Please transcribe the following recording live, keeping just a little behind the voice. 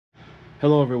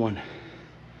Hello, everyone.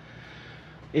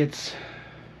 It's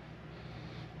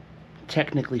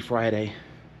technically Friday,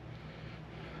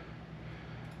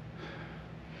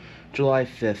 July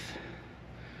 5th,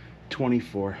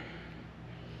 24.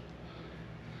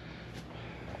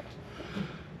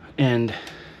 And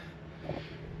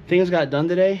things got done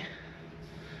today,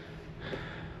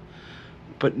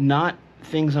 but not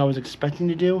things I was expecting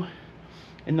to do,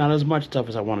 and not as much stuff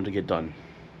as I wanted to get done.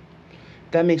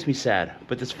 That makes me sad,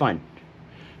 but that's fine.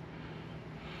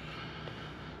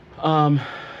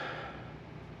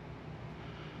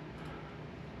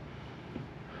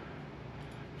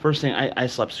 First thing, I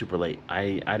slept super late.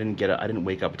 I didn't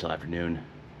wake up until afternoon.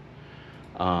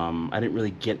 I didn't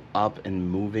really get up and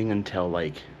moving until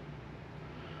like,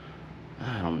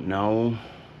 I don't know,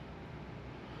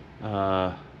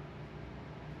 uh,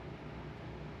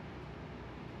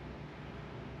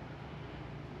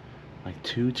 like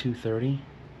 2:30.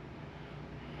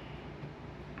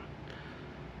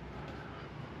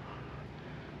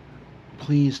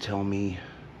 Please tell me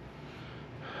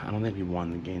I don't think we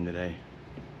won the game today.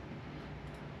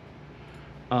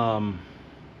 Um,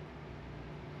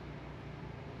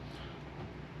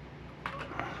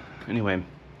 anyway,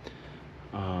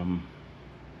 um,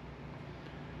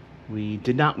 we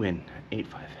did not win 8-5.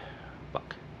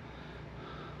 Buck.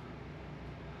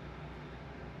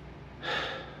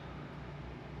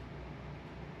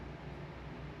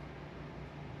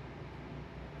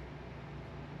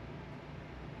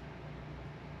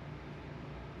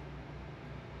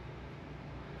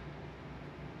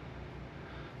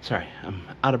 Sorry, I'm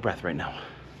out of breath right now.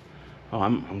 Oh,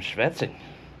 I'm schwitzing.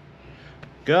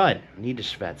 Good. I need to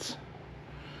schwitz.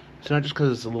 It's not just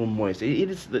because it's a little moist. It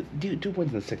is the dew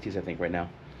points in the 60s, I think, right now.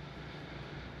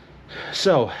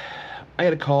 So, I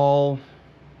had a call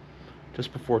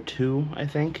just before 2, I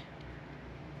think.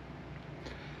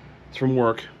 It's from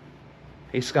work.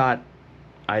 Hey, Scott,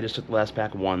 I just took the last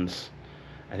pack of ones.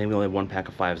 I think we only have one pack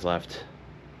of fives left.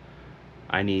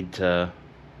 I need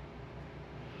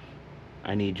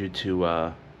you to do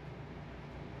a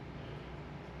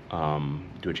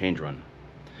change run.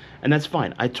 And that's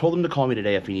fine. I told him to call me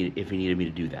today if he needed me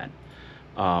to do that.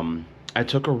 I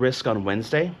took a risk on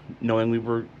Wednesday, knowing we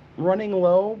were running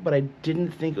low, but I didn't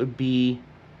think it would be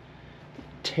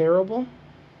terrible.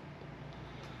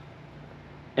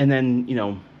 And then,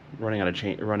 running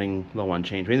low on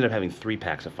change. We ended up having 3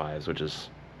 packs of fives, which is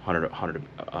 100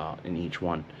 in each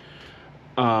one.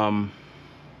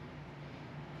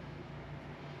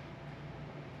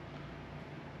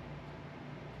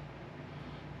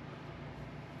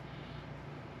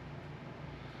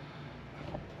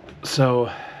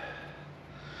 So,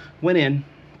 went in,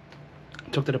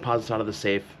 took the deposits out of the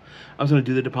safe. I was going to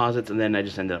do the deposits, and then I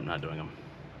just ended up not doing them.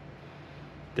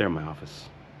 They're in my office.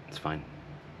 It's fine.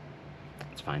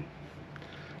 It's fine.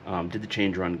 Did the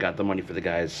change run, got the money for the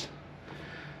guys.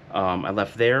 I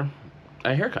left there.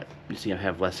 A haircut. You see, I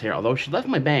have less hair. Although she left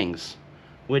my bangs,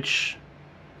 which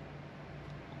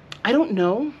I don't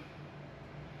know.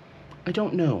 I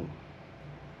don't know.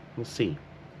 We'll see.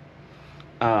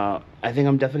 I think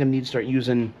I'm definitely gonna need to start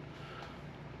using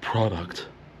product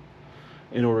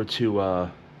in order to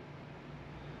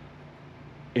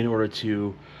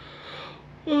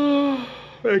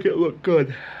make it look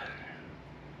good.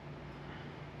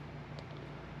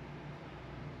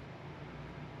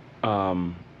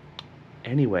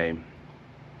 Anyway,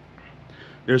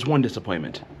 there's one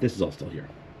disappointment. This is all still here.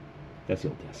 That's the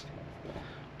old desk.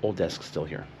 Old desk's still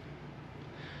here.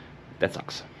 That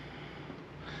sucks.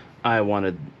 I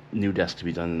wanted new desk to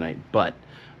be done tonight, but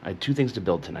I had 2 things to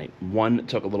build tonight. One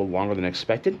took a little longer than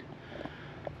expected.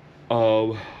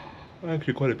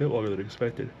 Actually quite a bit longer than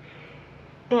expected.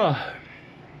 But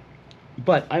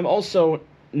I'm also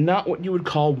not what you would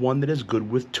call one that is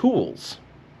good with tools.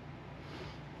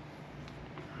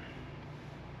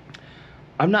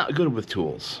 I'm not good with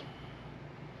tools.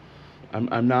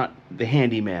 I'm not the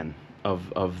handyman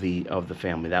of the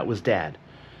family. That was Dad.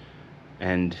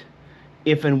 And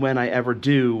if and when I ever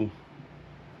do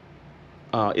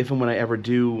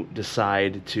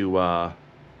decide to if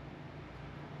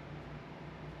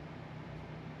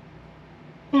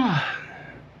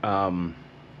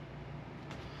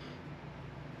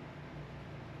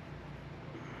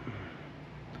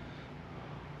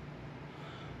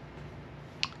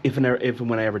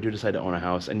and when I ever do decide to own a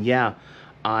house, and yeah,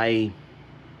 I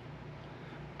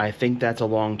think that's a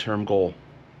long-term goal.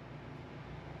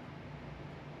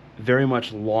 Very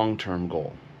much long-term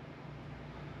goal.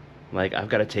 Like, I've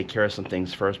got to take care of some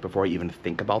things first before I even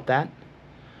think about that.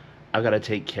 I've got to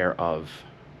take care of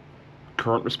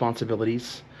current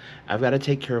responsibilities. I've got to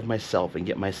take care of myself and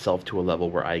get myself to a level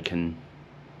where I can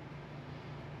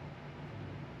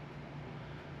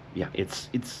Yeah, it's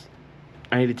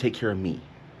I need to take care of me.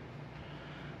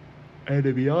 And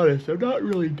to be honest, I'm not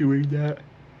really doing that.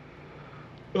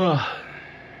 Ugh.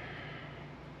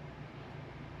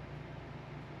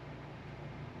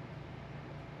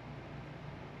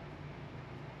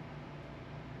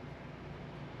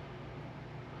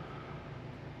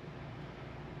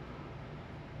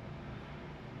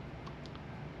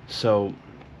 So,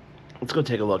 let's go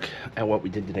take a look at what we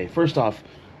did today. First off,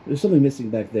 there's something missing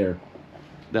back there.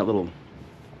 That little,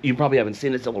 you probably haven't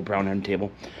seen it, it's a little brown end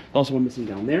table. Also one missing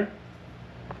down there.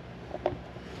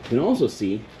 You can also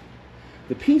see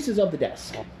the pieces of the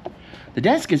desk. The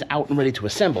desk is out and ready to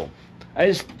assemble. I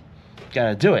just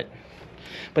gotta do it.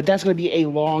 But that's gonna be a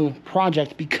long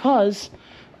project because,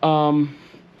 oh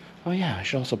yeah, I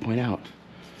should also point out,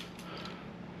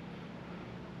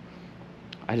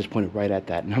 I just pointed right at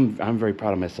that, and I'm very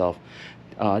proud of myself.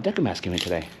 DecoMask came in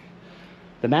today.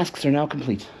 The masks are now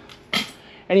complete.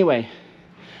 Anyway,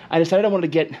 I decided I wanted to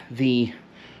get the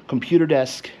computer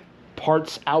desk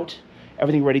parts out,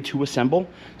 everything ready to assemble.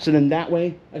 So then that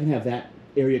way I can have that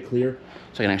area clear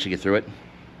so I can actually get through it.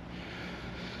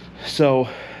 So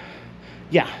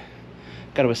yeah,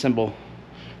 got to assemble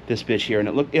this bitch here, and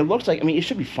it looks like, I mean, it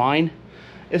should be fine.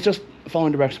 It's just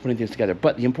following directions, putting things together.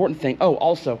 But the important thing, oh,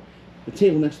 also the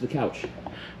table next to the couch,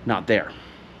 not there.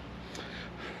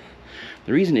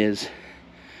 The reason is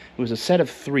it was a set of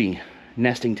 3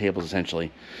 nesting tables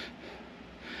essentially,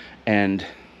 and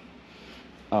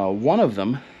one of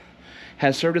them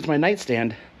has served as my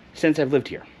nightstand since I've lived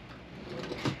here.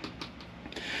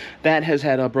 That has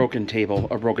had a broken table,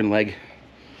 a broken leg.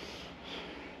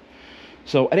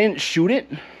 So I didn't shoot it,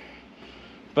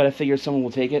 but I figured someone will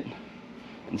take it.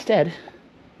 Instead,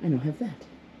 I now have that.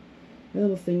 That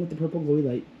little thing with the purple glowy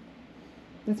light.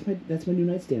 That's my new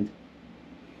nightstand.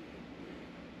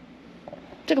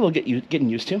 Took a little getting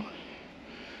used to,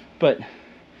 but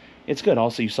it's good.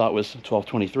 Also, you saw it was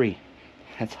 12:23.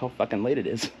 That's how fucking late it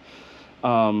is.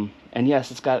 And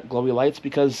yes, it's got glowy lights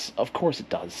because of course it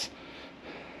does.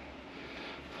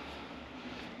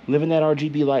 Living that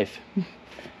RGB life.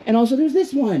 And also there's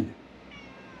this one.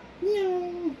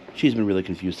 No. She's been really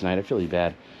confused tonight. I feel really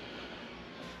bad.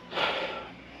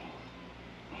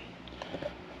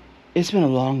 It's been a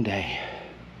long day.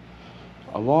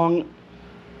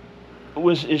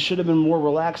 It should have been more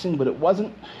relaxing, but it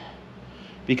wasn't,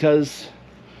 because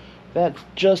that's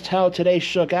just how today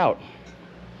shook out.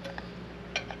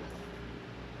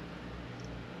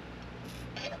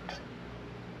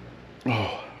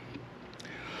 Oh,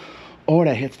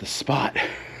 that hits the spot.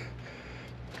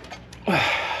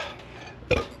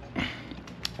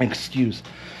 Excuse.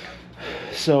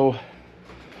 So,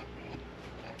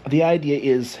 the idea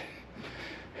is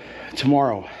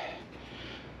tomorrow,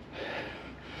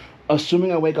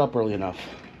 assuming I wake up early enough,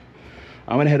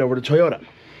 I'm going to head over to Toyota.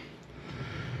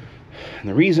 And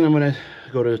the reason I'm going to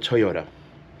go to Toyota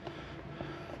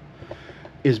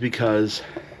is because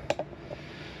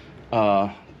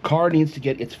car needs to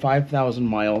get its 5,000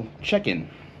 mile check-in.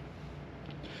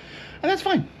 And that's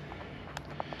fine.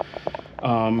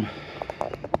 Oh,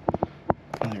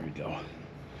 there we go.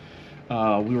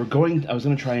 I was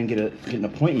going to try and get an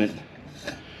appointment.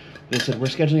 They said, we're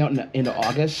scheduling out into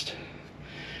August.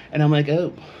 And I'm like,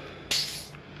 oh.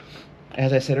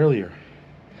 As I said earlier,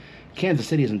 Kansas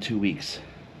City is in 2 weeks.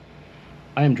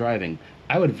 I am driving.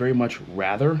 I would very much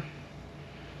rather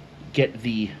get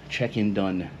the check-in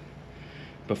done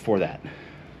before that.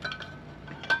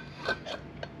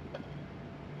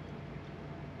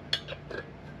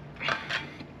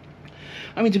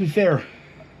 I mean, to be fair,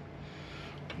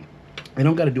 I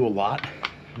don't got to do a lot.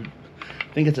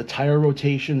 I think it's a tire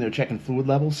rotation. They're checking fluid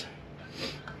levels.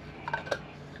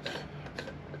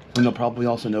 And they'll probably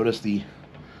also notice the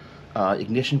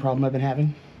ignition problem I've been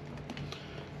having,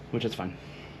 which is fine.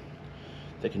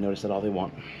 They can notice that all they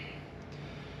want.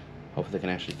 Hopefully they can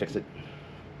actually fix it.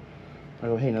 I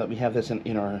go, hey, now that we have this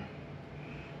in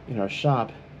our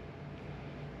shop,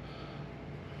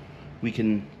 we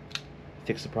can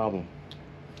fix the problem.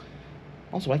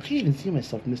 Also, I can't even see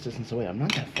myself from this distance away. I'm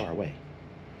not that far away.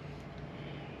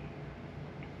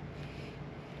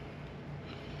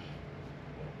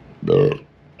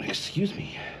 Excuse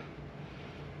me.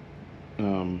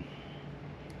 But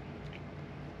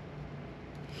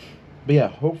yeah,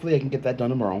 hopefully I can get that done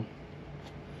tomorrow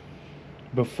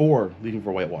before leaving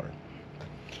for Whitewater.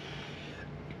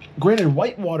 Granted,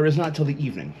 Whitewater is not till the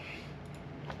evening.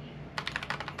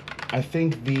 I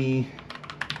think the...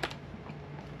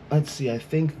 Let's see, I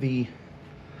think the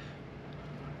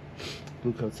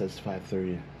Blue Coat says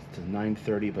 5:30 to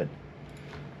 9:30, but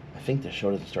I think the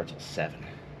show doesn't start till 7.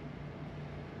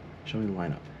 Show me the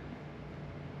lineup.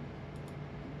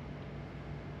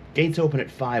 Gates open at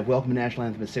 5. Welcome to National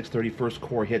Anthem at 6:30. First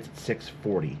corps hits at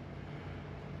 6:40.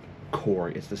 Corps,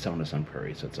 it's the Sound of Sun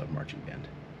Prairie, so it's a marching band.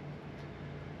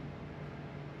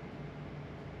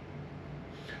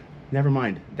 Never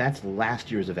mind, that's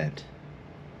last year's event.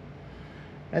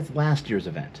 That's last year's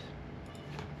event.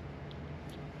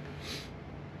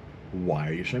 Why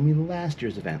are you showing me last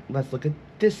year's event? Let's look at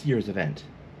this year's event.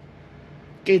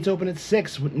 Gates open at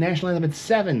 6, National Anthem at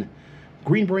 7.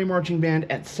 Green Beret Marching Band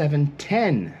at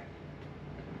 7:10.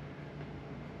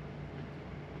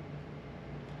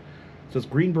 So it's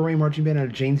Green Beret Marching Band out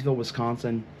of Janesville,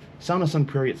 Wisconsin. Sound of Sun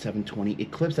Prairie at 7:20.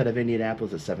 Eclipse out of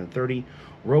Indianapolis at 7:30.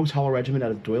 Rose Hollow Regiment out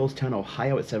of Doylestown,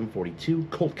 Ohio at 7:42.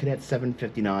 Colt Cadet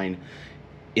 7:59.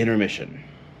 Intermission.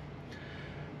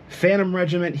 Phantom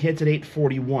Regiment hits at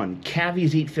 8:41.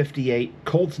 Cavies 8:58.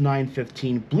 Colts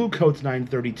 9:15. Bluecoats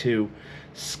 9:32.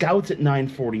 Scouts at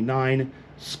 9:49.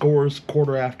 Scores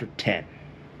quarter after 10.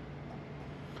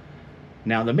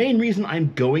 Now, the main reason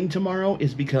I'm going tomorrow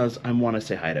is because I want to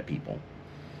say hi to people.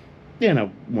 And I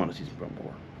want to see some Drum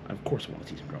Corps. Of course I want to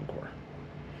see some Drum Corps.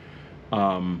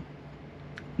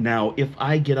 Now, if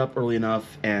I get up early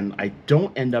enough and I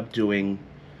don't end up doing...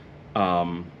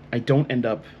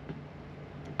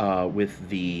 with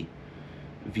the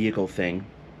vehicle thing,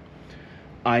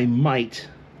 I might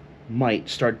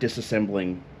start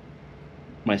disassembling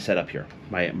my setup here,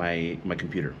 my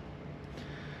computer.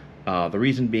 The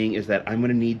reason being is that I'm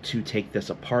going to need to take this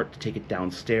apart to take it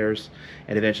downstairs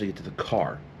and eventually get to the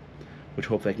car, which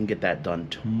hopefully I can get that done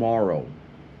tomorrow.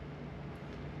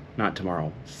 Not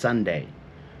tomorrow, Sunday.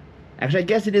 Actually, I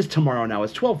guess it is tomorrow now.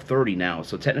 It's 12:30 now,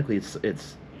 so technically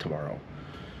it's tomorrow.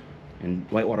 And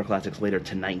Whitewater Classics later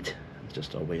tonight. It's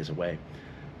just a ways away.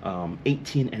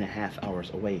 18 and a half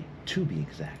hours away, to be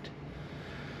exact.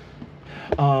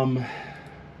 Oh.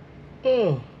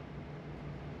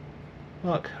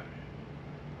 Look.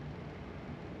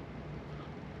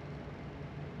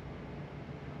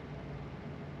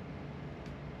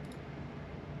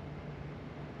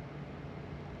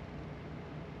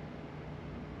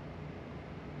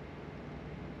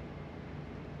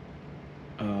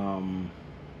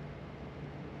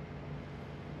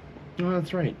 Oh,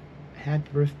 that's right. Happy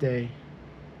birthday.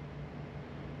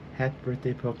 Happy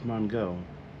birthday, Pokemon Go.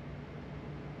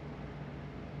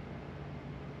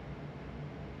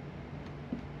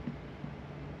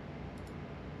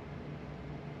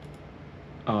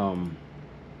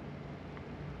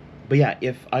 But yeah,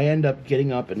 if I end up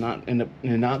getting up and not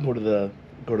go to the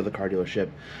car dealership,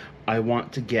 I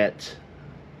want to get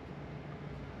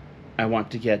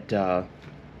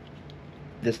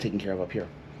this taken care of up here.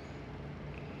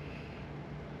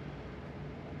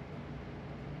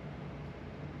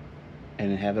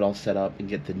 And have it all set up and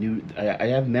get the new... I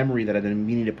have memory that I've been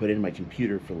meaning to put in my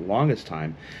computer for the longest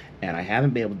time, and I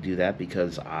haven't been able to do that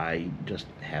because I just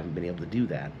haven't been able to do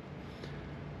that.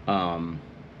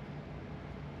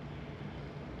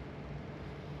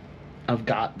 I've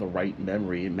got the right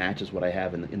memory. It matches what I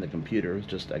have in the computer. It's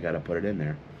just I got to put it in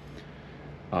there.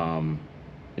 And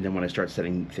then when I start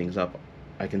setting things up,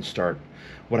 I can start...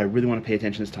 What I really want to pay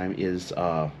attention this time is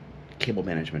cable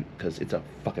management, because it's a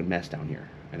fucking mess down here.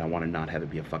 And I want to not have it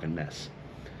be a fucking mess.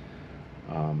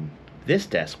 This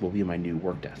desk will be my new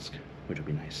work desk, which will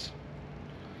be nice.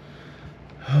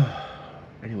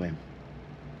 Anyway.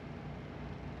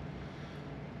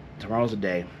 Tomorrow's a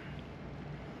day.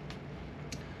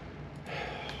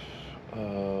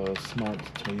 Smart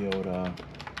Toyota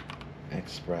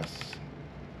Express.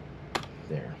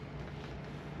 There.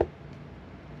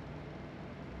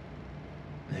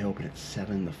 They open at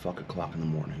 7 the fuck o'clock in the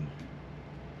morning.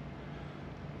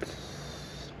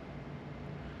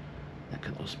 That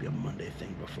could also be a Monday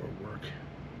thing before work.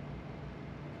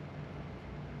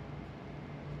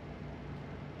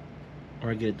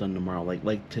 Or I get it done tomorrow.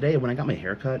 Like today when I got my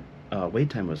hair cut, wait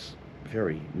time was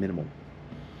very minimal.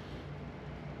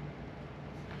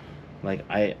 Like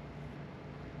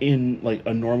in like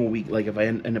a normal week, like if I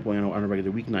end up going on a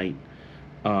regular weeknight,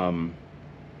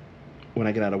 when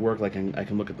I get out of work, like I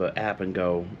can look at the app and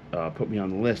go, put me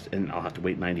on the list, and I'll have to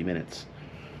wait 90 minutes.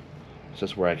 It's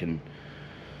just where I can...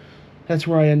 That's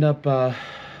where I end up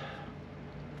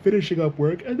finishing up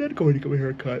work and then going to get my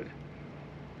hair cut.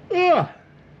 Ugh!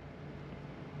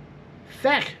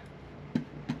 Feck!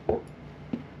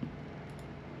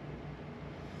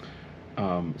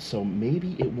 So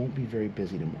maybe it won't be very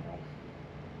busy tomorrow.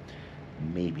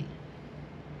 Maybe.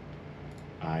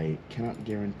 I cannot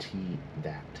guarantee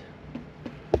that.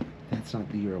 That's not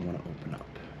the year I want to open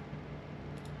up.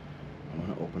 I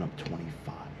want to open up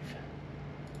 25.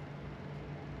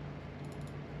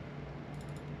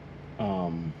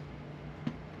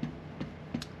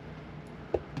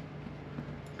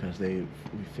 because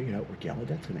we figured out where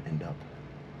Gallaudet's going to end up.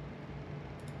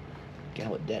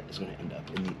 Gallaudet is going to end up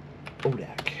in the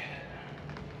ODAC.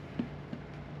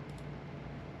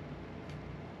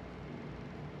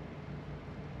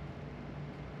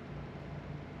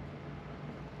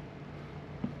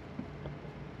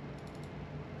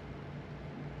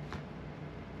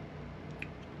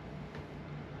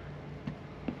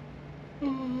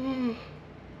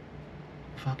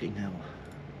 Fucking hell.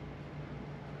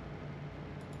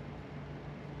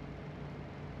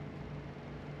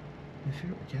 I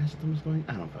figure out where Gaston was going.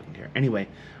 I don't fucking care. Anyway,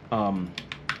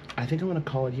 I think I'm gonna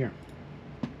call it here.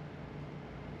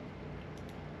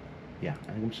 Yeah,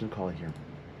 I think I'm just gonna call it here.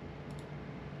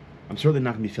 I'm certainly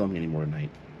not gonna be filming anymore tonight.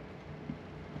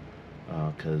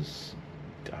 Because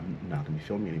I'm not gonna be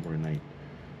filming anymore tonight.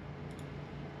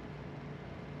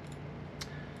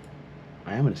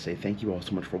 I am gonna say thank you all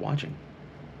so much for watching.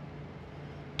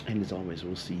 And as always,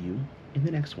 we'll see you in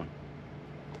the next one.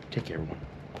 Take care, everyone.